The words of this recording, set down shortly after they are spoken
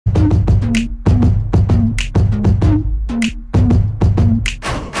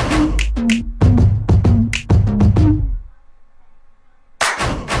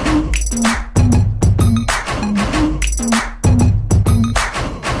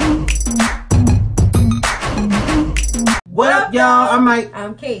What up, y'all? I'm Mike.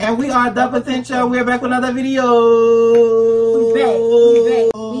 I'm Kate. And we are The Potential. We're back with another video. We back.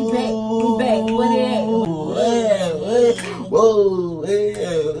 What it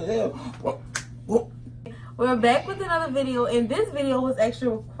is? We're back with another video, and this video was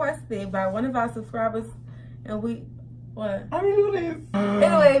actually requested by one of our subscribers, and we... What? How do you do this?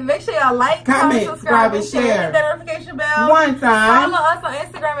 Anyway, make sure y'all like, comment, subscribe, and share. Hit that notification bell. One time. Follow us on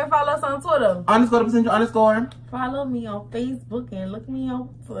Instagram and follow us on Twitter. _The_Potential_. Follow me on Facebook and look me on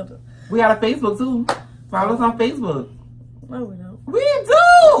Twitter. We got a Facebook too. Follow us on Facebook. No, we don't. We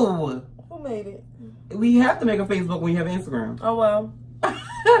do. Who made it? We have to make a Facebook when you have Instagram. Oh, well.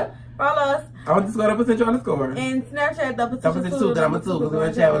 Follow us. I'll just go to Potential_. And Snapchat, The Potential 2. That I'm a 2 because we're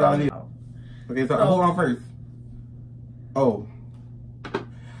going to chat with all of you. Okay, so who on first? Oh.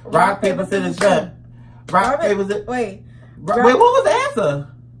 Rock, paper, scissors, shot. Rock, paper, scissors. Wait. Wait, what was the answer?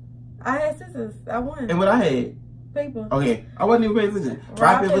 I had scissors. I won. And what I had? Paper. Okay. I wasn't even paying attention.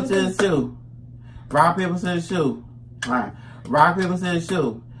 Rock, paper, scissors, shoe. Rock, paper, scissors, shoe. Alright. Rock, paper, scissors,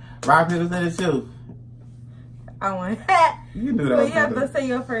 shoe. Rock, paper, scissors, shoe. I won. You knew that. So you have to say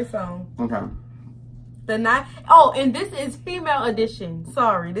your first song. Okay. Oh, and this is female edition.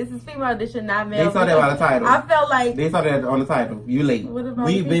 Sorry, this is female edition, not male. They saw that by the title. I felt like they saw that on the title. You late. What about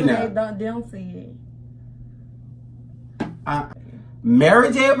We've been there. They don't see it.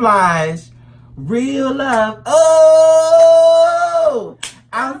 Mary J. Blige, Real Love. Oh,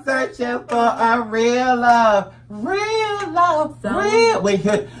 I'm searching for a real love. Real love. Real. Wait,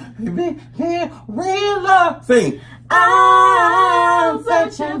 real love. Sing. I'm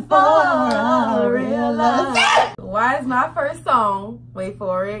searching for a real love. Why is my first song? Wait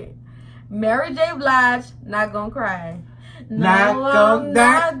for it. Mary J. Blige, Not Gonna Cry. Not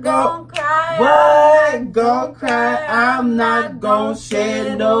gonna cry. What? Gonna cry. I'm not gonna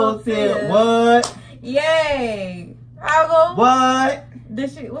shed no tears. What? Yay. I'll go. What?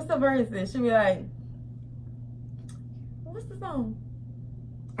 What's the verse then? She be like, what's the song?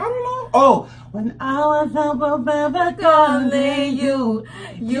 I don't know. Oh, when I was up above calling you,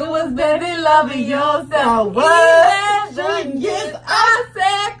 you was baby loving yourself. What? Yes, I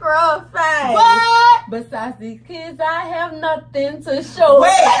sacrifice. What? Besides these kids, I have nothing to show.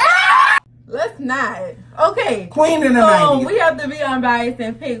 Wait. Let's not. Okay. Queen in the 90s. We have to be unbiased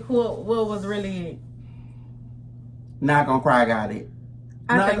and pick what was really it. Not Gonna Cry got it.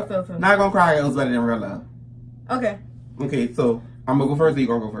 I think so too. Not Gonna Cry it was better than Real Love. Okay. Okay, so I'm gonna go first, or you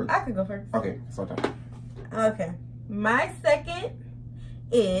gonna go first? I can go first. Okay, so time. Okay. My second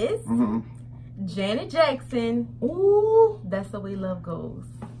is Janet Jackson. Ooh, That's the Way Love Goes.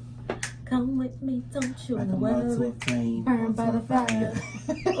 Come with me, don't you worry. Burn by the fire.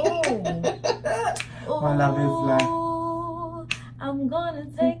 Ooh. My love is like. I'm gonna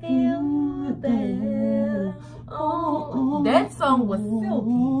take you there. Oh, that song was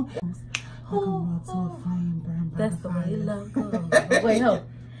silky. That's the way love goes. Wait, hold.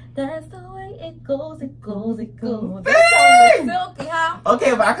 That's the way it goes, it goes, it goes. That song was silky, huh?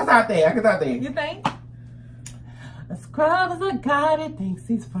 Okay, but I can start there. You think? A scrub is a guy that thinks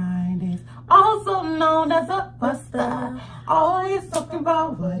he's fine. Is also known as a buster. Always talking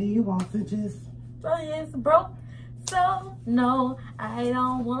about what he wants and just. So he's broke. So no, I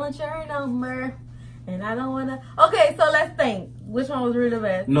don't want your number. And I don't wanna. Okay, so let's think. Which one was really the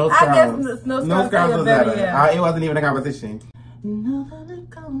best? No Scrubs. I guess No Scrubs was better. Yeah. It wasn't even a competition. You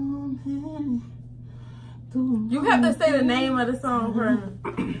have to say the name of the song first.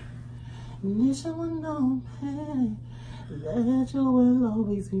 That you will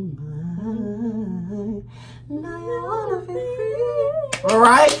always be mine. Now you wanna be free.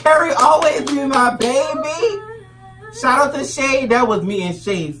 Mariah Carey, always be my baby. Shout out to Shay. That was me and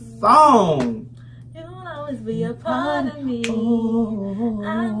Shay's song. You'll always be a part of me.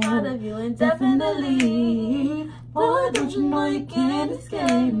 I'm part of you indefinitely. Boy, don't you know you can't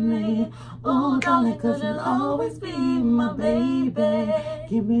escape me. Oh, darling, 'cause you'll always be my baby.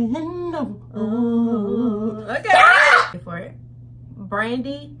 Give me a number. Oh, okay. For it.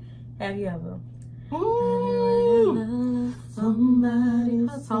 Brandy, Have You Ever? Somebody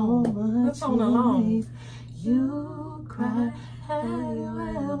so much alone. You cry. Have you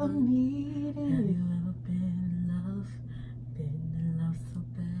ever needed? Have you ever been in love so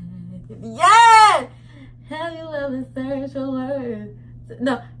bad? Yes! Have you ever searched for words?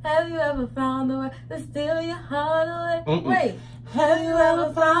 No, have you ever found the word to steal your heart away? Wait, have you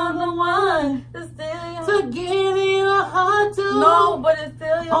ever found the one to steal your to give your heart to? No, but it's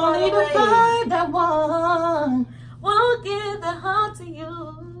still your heart away. Only to find that one. Won't give the heart to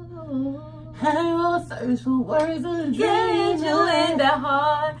you. Have you ever searched for words to Get you in the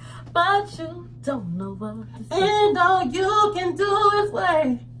heart, but you don't know what to say. And all you can do is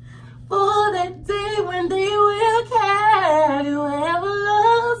wait for that day when they will care. Have you ever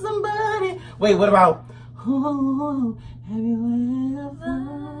loved somebody? Wait, what about? Oh, have you ever?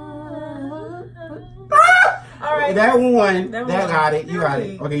 All right. That one. That got it. You got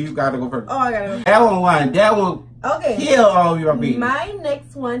it. Okay, you got to go first. Oh, I gotta go. That one won. That one. Okay. Kill all your beats. My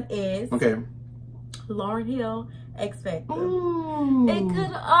next one is Okay. Lauryn Hill, X Factor. Ooh. It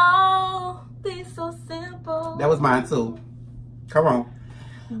could all be so simple. That was mine too. Come on.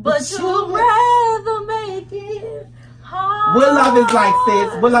 But you'd rather make it hard. What love is like,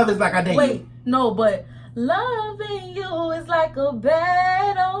 sis? What love is like? I dare Wait, you. no, but loving you is like a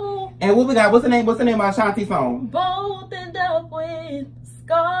battle. And what we got? What's the name? What's the name of Ashanti song? Both end up with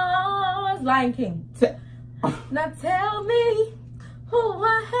scars. Lion King. Now tell me who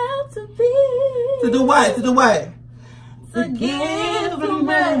I have to be. To do what? To do what? To give the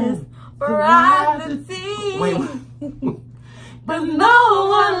rest privacy. Wait. But no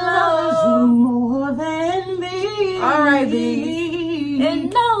one loves you more than me. All right, baby.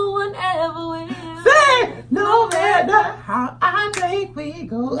 And no one ever will. Say, no matter how I think we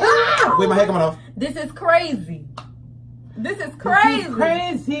go. Ah! Wait, my head coming off. This is crazy. This is crazy. This is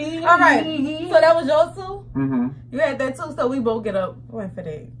crazy. All right. So that was yours too? Mm-hmm. You had that too, so we both get up. Went for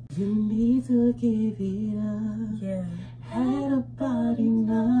that. You need to give it up. Yeah. Had about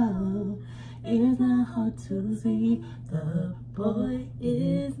enough. It's not hard to see the boy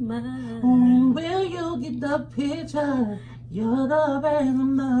is mine. When will you get the picture? You're the best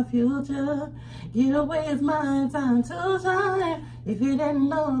in the future. Get away, it's my time to shine. If you didn't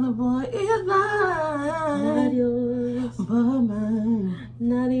know, the boy is mine. Not yours, But mine.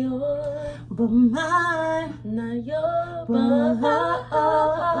 not yours, But mine. not yours, But but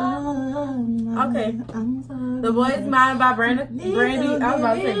mine. Okay. I'm sorry. The Boy Is Mine by Brandy. I was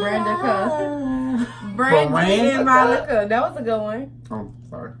about to say Brandica. Brandy and Monica. That was a good one. Oh,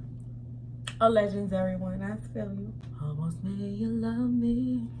 sorry. A legendary one. I feel you. Almost made you love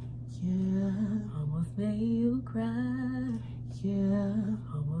me. Yeah. Almost made you cry. Yeah.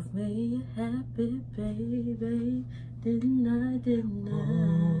 Almost made you happy, baby. Didn't I? Didn't I?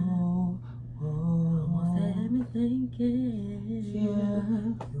 Almost had me thinking.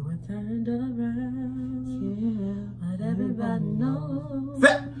 Yeah. You were turned around. Yeah. But everybody knows.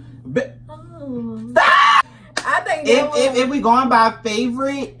 Oh. I think If we going by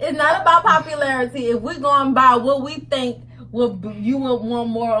favorite, it's not about popularity. If we're going by what we think you would want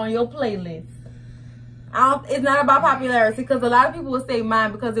more on your playlist. It's not about popularity, because a lot of people would say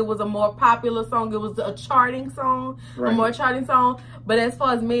mine because it was a more popular song. It was a charting song, right. a more charting song. But as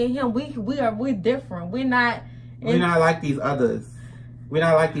far as me and him, we're different. We're not like these others. We're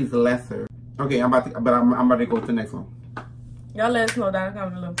not like these lesser. Okay, I'm about to go to the next one. Y'all let us know down in the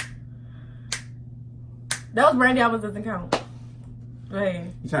comment below. That was Brandy. Albums doesn't count. Go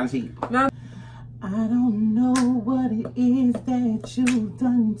ahead. You trying to cheat? No. I don't know what it is that you've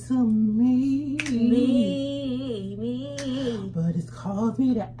done to me. Me. But it's caused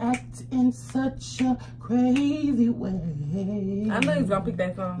me to act in such a crazy way. I know he's gonna pick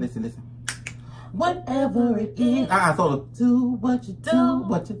that song. Listen. Whatever it is, solo. Do what you do,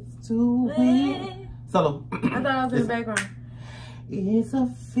 what you doing. Solo. I thought I was in the background. It's a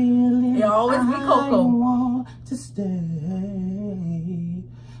feeling it always be Coco. I want to stay.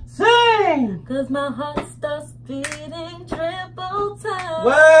 Sing! Cause my heart starts beating triple time.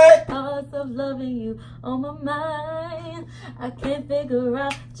 What? Thoughts of loving you on my mind. I can't figure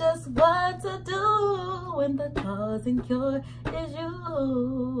out just what to do when the cause and cure is you.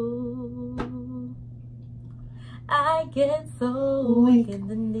 I get so weak in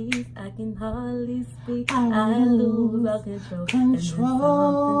the knees, I can hardly speak. I lose all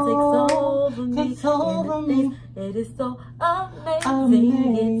control. And then something takes over me. It is so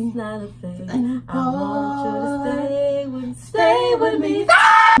amazing. It's not a phase. I want you to stay with me.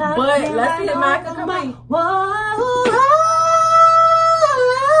 But let's see if Mike can come in.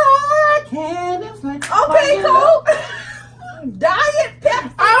 Okay, cool. Diet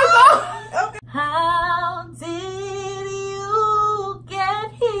Pepsi. Okay. How did you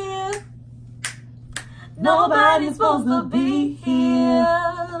get here? Nobody's supposed to be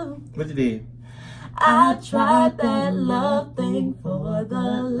here. What you did? I tried that love thing for the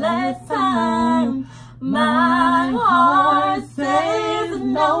last time. My heart says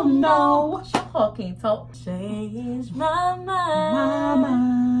no, no. What's your heart can't talk? Change my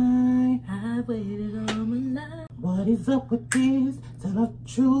mind. I waited all my life. What is up with this? Tell the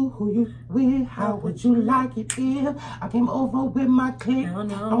truth, who you with? How would you like it if I came over with my clique? No.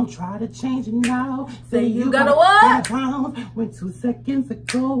 Don't try to change it now. Say you got a what? When 2 seconds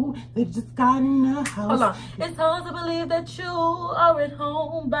ago, they just got in the house. Hold on. It's hard to believe that you are at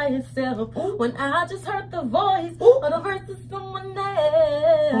home by yourself. Ooh. When I just heard the voice of the verse of someone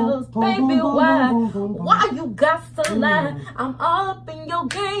else. Baby, why you got to lie? I'm all up in your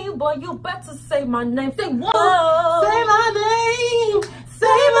game, boy. You better say my name. Say what? Say my name. Say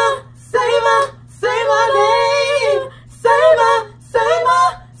my name. Say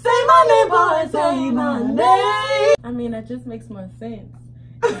my name, boy. Say my name. I mean, that just makes more sense.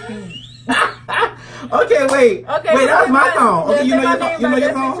 Okay, wait. Okay, wait, that's my song. Okay, you know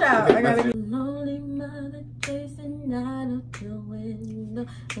your song? I gotta get lonely mother chasing out of the window,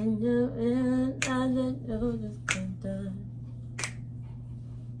 and you're in, I just know this can't done.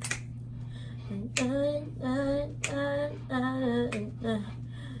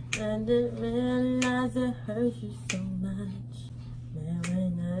 And didn't realize it hurts you so much.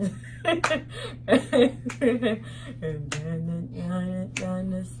 Man, and then it got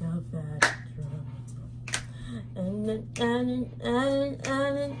yourself out of trouble.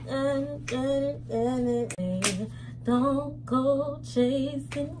 Don't go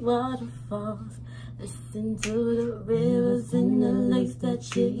chasing waterfalls. Listen to the rivers and the lakes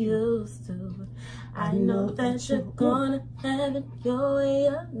that you used to. I know that you're gonna have it your way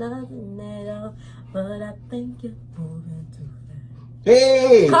or nothing at all, but I think you're moving too fast.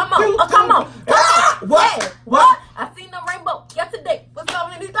 Hey! Come on, come on. What? Yeah. What? I seen the rainbow yesterday with so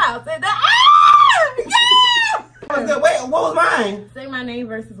many clouds. Said that. Yeah! Wait, what was mine? Say my name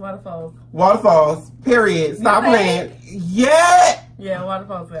versus Waterfalls. Waterfalls, period. Stop playing. Yeah! Yeah,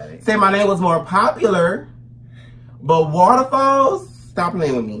 Waterfalls got it. Say my name was more popular, but Waterfalls, stop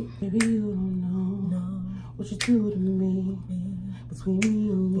playing with me. Baby, you don't know what you do to me. Between me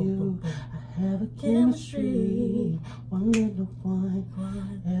and you, I have a chemistry. One little one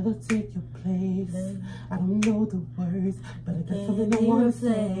ever take your place. I don't know the words, but I got something I want to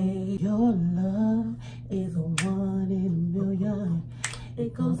say. Your love is a 1 in a million.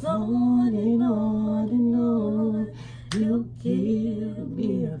 It goes on and on and on. You give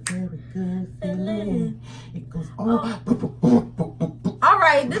me a very good feeling. It goes on. All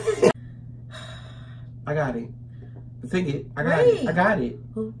right, this is. I got it. Sing it. I got it. I got it.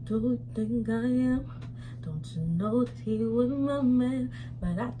 Who do you think I am? Don't you know that he was my man?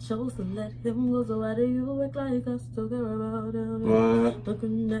 But I chose to let him go. So why do you act like I still care about him? What?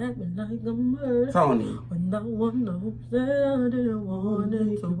 Looking at me like I'm hurt. Tony. When I wonder who said I didn't want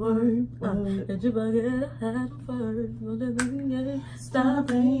it to work. Did you forget I had him first? Stop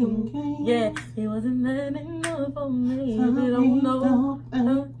playing. Yeah, he wasn't man enough for me. If you don't know,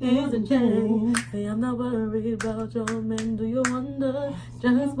 he's a chance. Say I'm not worried about your man. Do you wonder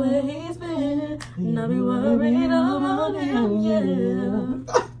just where he's been? Not be worried about him, yeah.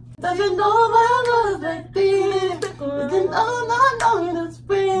 Does you know my love like this? Then no, you're the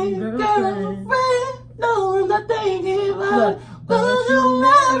spring. Girl, I'm a friend. No, I'm not thinking about. Cause you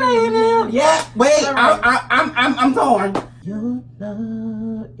married him. Yeah, wait, I'm torn. Your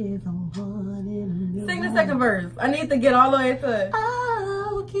love is a 1 in a million. Sing the second verse. I need to get all the way to.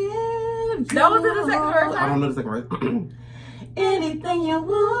 I'll give you. That was in the second verse. I don't know the second verse. Anything you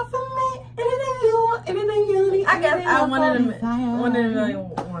want from me, anything you want, anything you need. I guess I wanted a million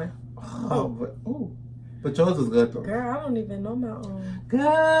one. But yours was good though. Girl, I don't even know my own.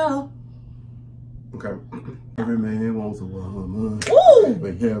 Girl. Okay. Every man wants a woman. Ooh.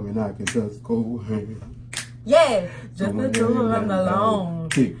 But him and I can just go hand. Yeah, just the two of them alone.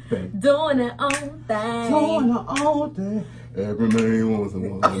 Doing their own thing. Doing their own thing. Every man wants a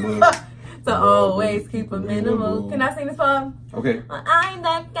woman. To always keep a minimal. Can I sing this song? Okay. I ain't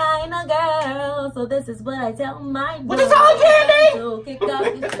that kind of girl, so this is what I tell my girl. What you telling Candy? To kick off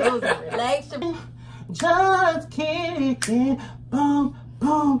the shows and relationship. Just kicking, boom,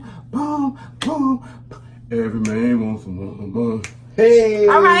 boom, boom, boom. Every man wants a woman. Hey.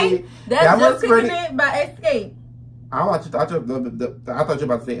 All right, that's Just Kicking It by Escape. I thought you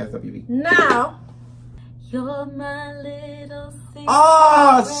were about to say SWV. Now. You're my little secret.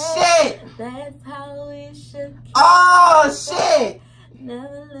 Oh, shit. That's how we should keep. Oh, shit.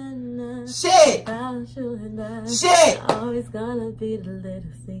 Never let nothing shit. About you and I. Shit. Always gonna be the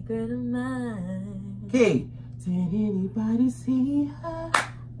little secret of mine. Okay. Did anybody see her?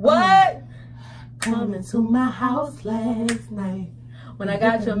 What? Coming to my house last night. When I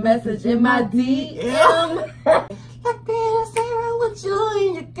got your message in my DM. Like being a secret with you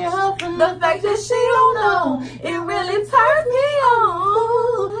and your girlfriend. The fact that she don't know, it really turns me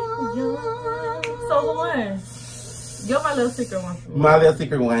on. So who won? my little secret one. My little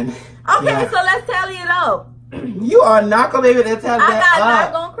secret one. Okay, yeah. So let's tally it up. You are not gonna be able to tell that up.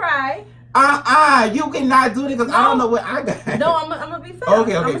 I'm not gonna cry. You cannot do this because I don't know what I got. No, I'm gonna be fair.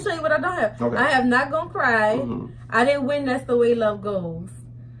 Okay. I'm gonna show you what I don't have. Okay. I have Not Gonna Cry. I didn't win That's the Way Love Goes.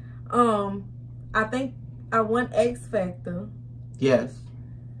 I think I won X Factor. Yes.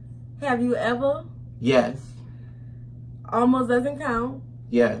 Have You Ever? Yes. Almost Doesn't Count.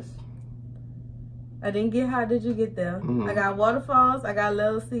 Yes. I didn't get How Did You Get There? I got Waterfalls, I got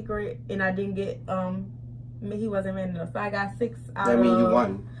Little Secret, and I didn't get He Wasn't Man Enough. So I got 6 out of... That means you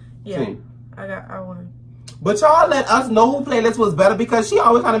won. Yeah. I won. But y'all let us know who playlist was better because she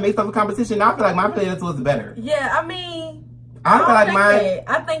always kind of makes up a competition. I feel like my playlist was better. Yeah, I mean, I feel like mine.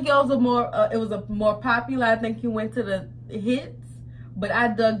 I think yours was more. It was a more popular. I think you went to the hits, but I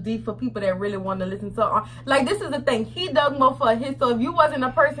dug deep for people that really want to listen to. Like this is the thing. He dug more for hits. So if you wasn't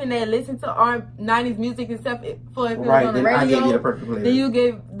a person that listened to 90s music and stuff, for if it was on the radio, I gave you the perfect playlist. Then you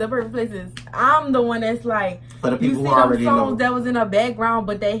gave the perfect places. I'm the one that's like for the people you see who already them songs know that was in the background,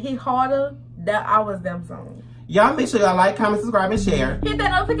 but they hit harder. That I was them songs. Y'all make sure y'all like, comment, subscribe, and share. Hit that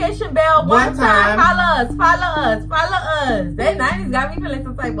notification bell one time. Follow us. That 90s got me feeling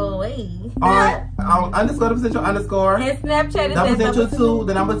some type of way. On underscore the potential underscore. And Snapchat is the potential 2,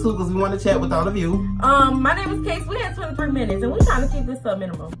 the number 2, because we want to chat with all of you. My name is Case. We had 23 minutes, and we're trying to keep this sub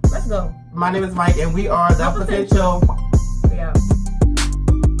minimum. Let's go. My name is Mike, and we are the potential. We out.